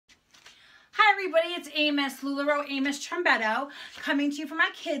everybody, it's Amos, LuLaRoe, Amos Trombetto, coming to you from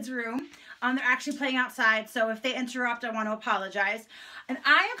my kids' room. They're actually playing outside, so if they interrupt, I want to apologize. And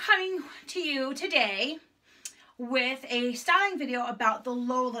I am coming to you today with a styling video about the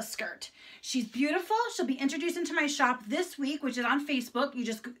Lola skirt. She's beautiful. She'll be introduced into my shop this week, which is on Facebook.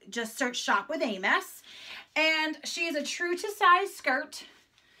 You just search Shop with Amos. And she is a true to size skirt.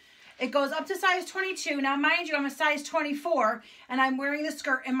 It goes up to size 22. Now, mind you, I'm a size 24, and I'm wearing this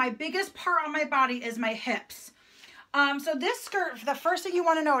skirt, and my biggest part on my body is my hips. So this skirt, the first thing you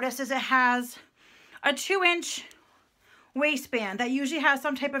want to notice is it has a 2-inch waistband that usually has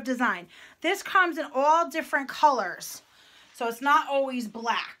some type of design. This comes in all different colors, so it's not always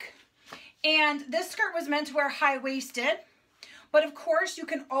black. And this skirt was meant to wear high-waisted, but of course you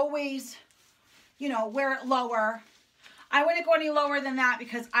can always, you know, wear it lower. I wouldn't go any lower than that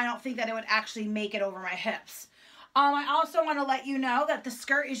because I don't think that it would actually make it over my hips. I also want to let you know that the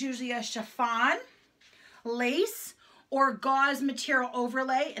skirt is usually a chiffon, lace, or gauze material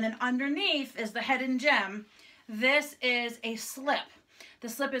overlay, and then underneath is the hidden gem. This is a slip. The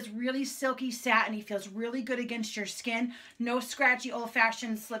slip is really silky, satiny, feels really good against your skin. No scratchy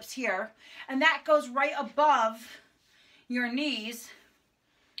old-fashioned slips here. And that goes right above your knees.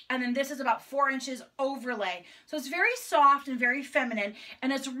 And then this is about 4 inches overlay. So it's very soft and very feminine,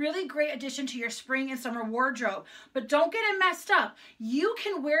 and it's a really great addition to your spring and summer wardrobe. But don't get it messed up. You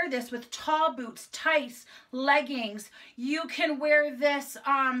can wear this with tall boots, tights, leggings. You can wear this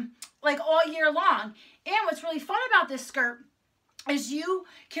like all year long. And what's really fun about this skirt is you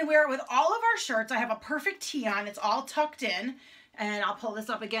can wear it with all of our shirts. I have a perfect tee on. It's all tucked in. And I'll pull this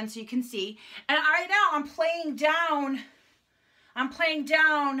up again so you can see. And right now I'm playing down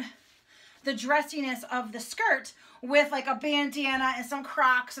the dressiness of the skirt with like a bandana and some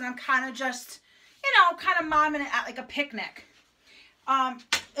Crocs, and I'm kind of just, you know, kind of momming it at like a picnic.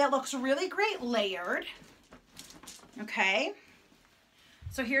 It looks really great layered. Okay.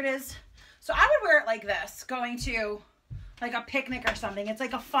 So here it is. So I would wear it like this, going to like a picnic or something. It's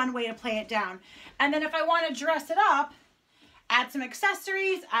like a fun way to play it down. And then if I want to dress it up, add some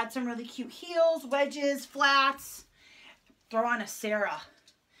accessories, add some really cute heels, wedges, flats, throw on a Sarah.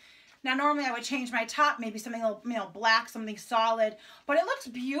 Now, normally I would change my top, maybe something a little, you know, black, something solid, but it looks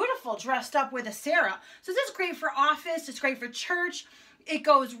beautiful dressed up with a Sarah. So this is great for office. It's great for church.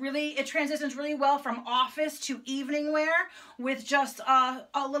 It transitions really well from office to evening wear with just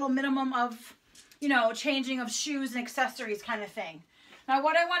a little minimum of, you know, changing of shoes and accessories kind of thing. Now,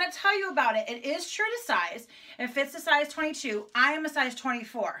 what I want to tell you about it, it is true to size. It fits a size 22. I am a size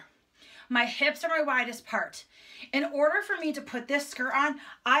 24. My hips are my widest part. In order for me to put this skirt on,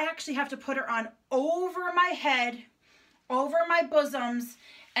 I actually have to put her on over my head, over my bosoms,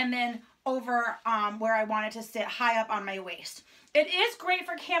 and then over where I want it to sit high up on my waist. It is great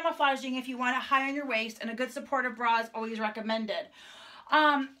for camouflaging if you want it high on your waist, and a good supportive bra is always recommended.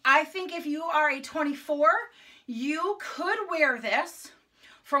 I think if you are a 24, you could wear this.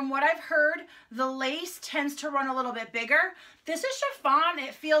 From what I've heard, the lace tends to run a little bit bigger. This is chiffon.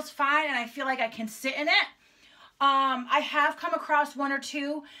 It feels fine, and I feel like I can sit in it. I have come across one or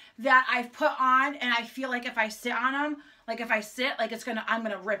two that I've put on, and I feel like if I sit on them, like if I sit, like I'm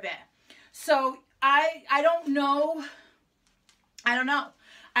gonna rip it. So I don't know. I don't know.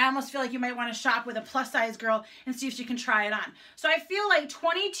 I almost feel like you might want to shop with a plus size girl and see if she can try it on. So I feel like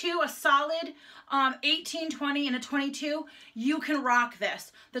 22, a solid 18, 20, and a 22, you can rock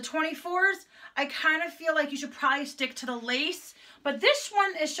this. The 24s, I kind of feel like you should probably stick to the lace. But this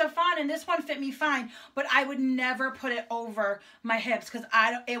one is chiffon, and this one fit me fine. But I would never put it over my hips because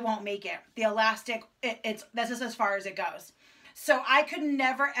it won't make it. The elastic, that's just as far as it goes. So I could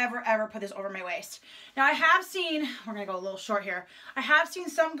never, ever, ever put this over my waist. Now I have seen, we're going to go a little short here. I have seen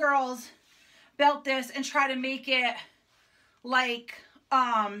some girls belt this and try to make it like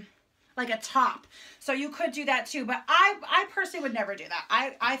a top. So you could do that too. But I personally would never do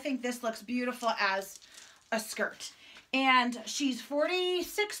that. I think this looks beautiful as a skirt. And she's $46,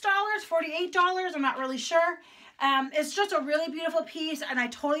 $48. I'm not really sure. It's just a really beautiful piece, and I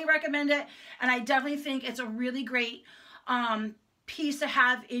totally recommend it. And I definitely think it's a really great piece to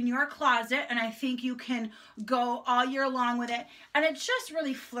have in your closet, and I think you can go all year long with it. And it's just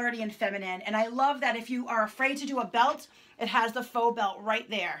really flirty and feminine, and I love that if you are afraid to do a belt, it has the faux belt right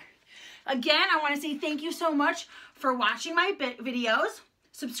there. Again, I want to say thank you so much for watching my videos,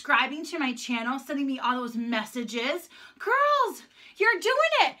 subscribing to my channel, sending me all those messages. Girls, you're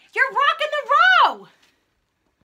doing it! You're rocking the row!